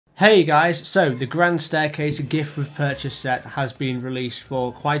Hey guys, so the Grand Staircase gift with purchase set has been released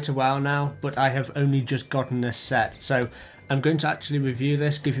for quite a while now, but I have only just gotten this set. So I'm going to actually review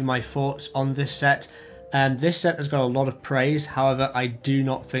this, give you my thoughts on this set. This set has got a lot of praise, however I do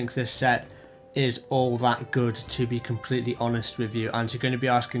not think this set is all that good, to be completely honest with you. And you're going to be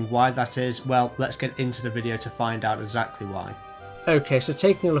asking why that is. Well, let's get into the video to find out exactly why. Okay, so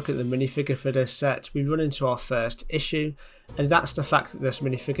taking a look at the minifigure for this set, we run into our first issue, and that's the fact that this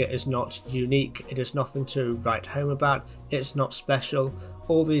minifigure is not unique. It is nothing to write home about, it's not special.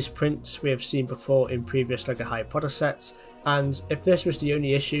 All these prints we have seen before in previous LEGO Harry Potter sets, and if this was the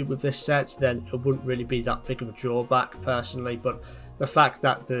only issue with this set, then it wouldn't really be that big of a drawback personally, but the fact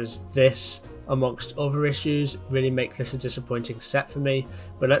that there's this amongst other issues really make this a disappointing set for me.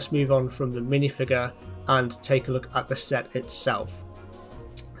 But let's move on from the minifigure and take a look at the set itself.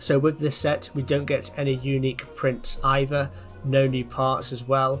 So with this set we don't get any unique prints either, no new parts as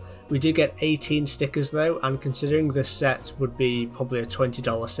well. We do get 18 stickers though, and considering this set would be probably a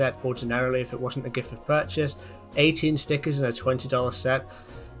 $20 set ordinarily if it wasn't a gift of purchase, 18 stickers in a $20 set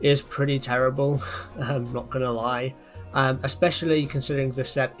is pretty terrible, I'm not gonna lie. Especially considering this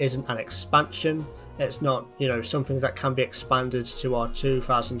set isn't an expansion. It's not, something that can be expanded to our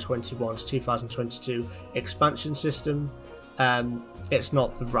 2021 to 2022 expansion system. It's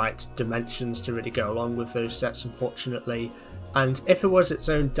not the right dimensions to really go along with those sets, unfortunately. And if it was its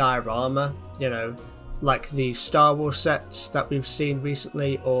own diorama, like the Star Wars sets that we've seen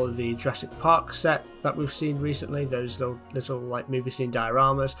recently, or the Jurassic Park set that we've seen recently, those little like movie scene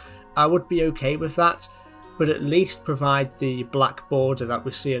dioramas, I would be okay with that. But at least provide the black border that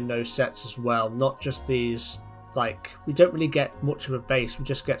we see in those sets as well, not just these, we don't really get much of a base, we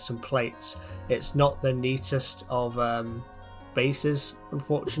just get some plates. It's not the neatest of bases,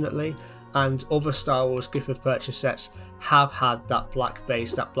 unfortunately, and other Star Wars gift with purchase sets have had that black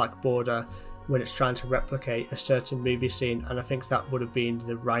base, that black border, when it's trying to replicate a certain movie scene, and I think that would have been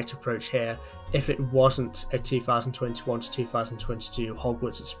the right approach here if it wasn't a 2021 to 2022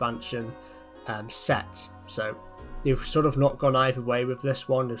 Hogwarts expansion set. So they've sort of not gone either way with this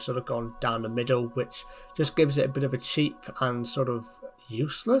one, they've sort of gone down the middle, which just gives it a bit of a cheap and sort of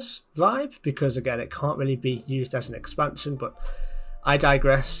useless vibe, because again it can't really be used as an expansion, but I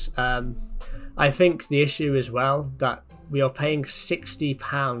digress. I think the issue as well that we are paying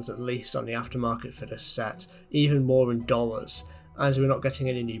 £60 at least on the aftermarket for this set, even more in dollars, as we're not getting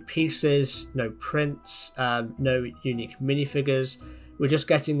any new pieces, no prints, no unique minifigures. We're just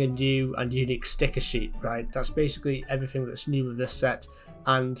getting a new and unique sticker sheet, right? That's basically everything that's new with this set,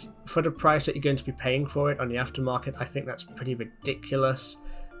 and for the price that you're going to be paying for it on the aftermarket, I think that's pretty ridiculous.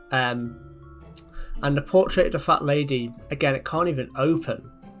 And the portrait of the fat lady, again, it can't even open,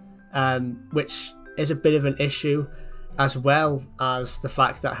 which is a bit of an issue, as well as the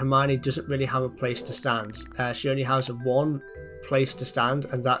fact that Hermione doesn't really have a place to stand. She only has one place to stand,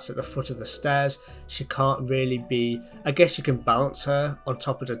 and that's at the foot of the stairs. She can't really be, I guess you can balance her on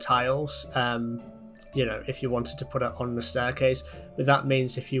top of the tiles, if you wanted to put her on the staircase, but that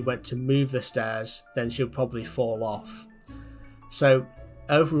means if you went to move the stairs, then she'll probably fall off. So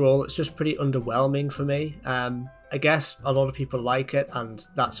overall it's just pretty underwhelming for me. I guess a lot of people like it, and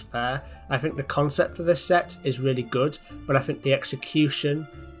that's fair. I think the concept for this set is really good, but I think the execution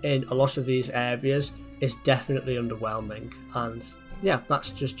in a lot of these areas is definitely underwhelming. And yeah, that's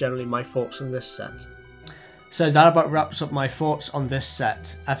just generally my thoughts on this set. So that about wraps up my thoughts on this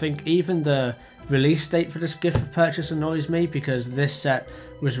set. I think even the release date for this gift of purchase annoys me, because this set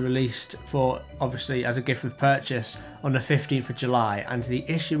was released for, obviously, as a gift of purchase on the 15th of July, and the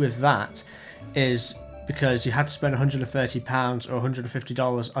issue with that is because you had to spend £130 or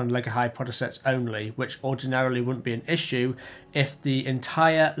 $150 on LEGO Harry Potter sets only, which ordinarily wouldn't be an issue if the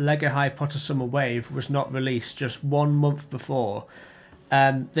entire LEGO Harry Potter Summer Wave was not released just 1 month before.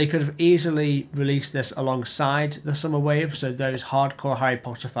 They could have easily released this alongside the Summer Wave, so those hardcore Harry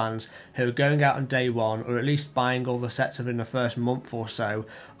Potter fans who are going out on day one, or at least buying all the sets within the first month or so,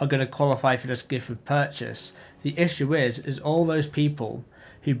 are going to qualify for this gift of purchase. The issue is all those people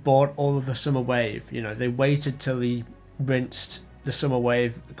who bought all of the Summer Wave, they waited till they rinsed the Summer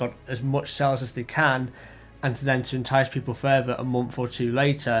Wave, got as much sales as they can, and then to entice people further a month or two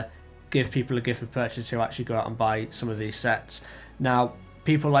later, give people a gift of purchase to actually go out and buy some of these sets. Now,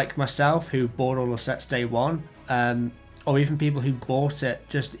 people like myself who bought all the sets day one, or even people who bought it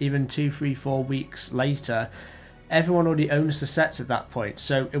just even 2, 3, 4 weeks later, everyone already owns the sets at that point,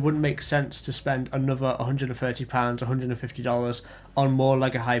 so it wouldn't make sense to spend another £130, $150 on more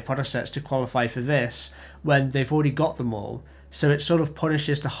LEGO Harry Potter sets to qualify for this when they've already got them all. So it sort of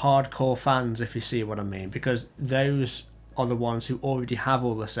punishes the hardcore fans, if you see what I mean, because those are the ones who already have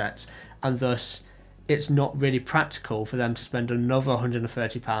all the sets, and thus it's not really practical for them to spend another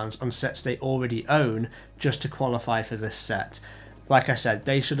 £130 on sets they already own just to qualify for this set. Like I said,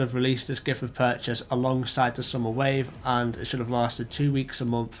 they should have released this gift of purchase alongside the summer wave, and it should have lasted 2 weeks, a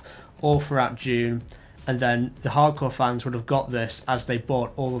month, all throughout June, and then the hardcore fans would have got this as they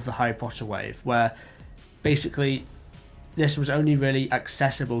bought all of the Harry Potter wave, where basically this was only really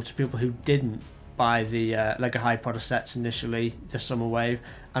accessible to people who didn't buy the Lego Harry Potter sets initially, the summer wave,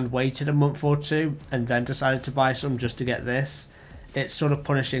 and waited a month or two and then decided to buy some just to get this. It's sort of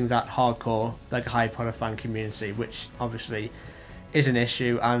punishing that hardcore Lego Harry Potter fan community, which obviously is an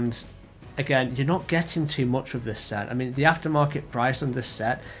issue. And again, you're not getting too much with this set. I mean, the aftermarket price on this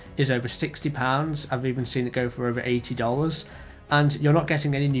set is over £60. I've even seen it go for over $80. And you're not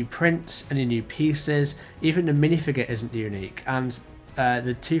getting any new prints, any new pieces. Even the minifigure isn't unique. And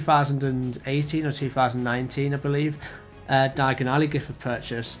the 2018 or 2019, I believe, Diagon Alley gift of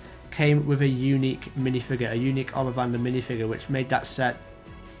purchase came with a unique minifigure, a unique Ollivander minifigure, which made that set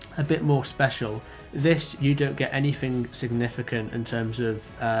a bit more special. This, you don't get anything significant in terms of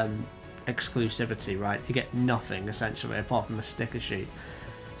exclusivity, right? You get nothing essentially apart from a sticker sheet.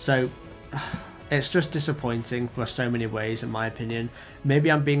 So it's just disappointing for so many ways, in my opinion. Maybe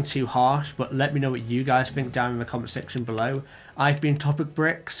I'm being too harsh, but let me know what you guys think down in the comment section below. I've been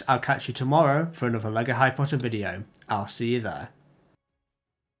TopicBricks. I'll catch you tomorrow for another Lego Harry Potter video. I'll see you there.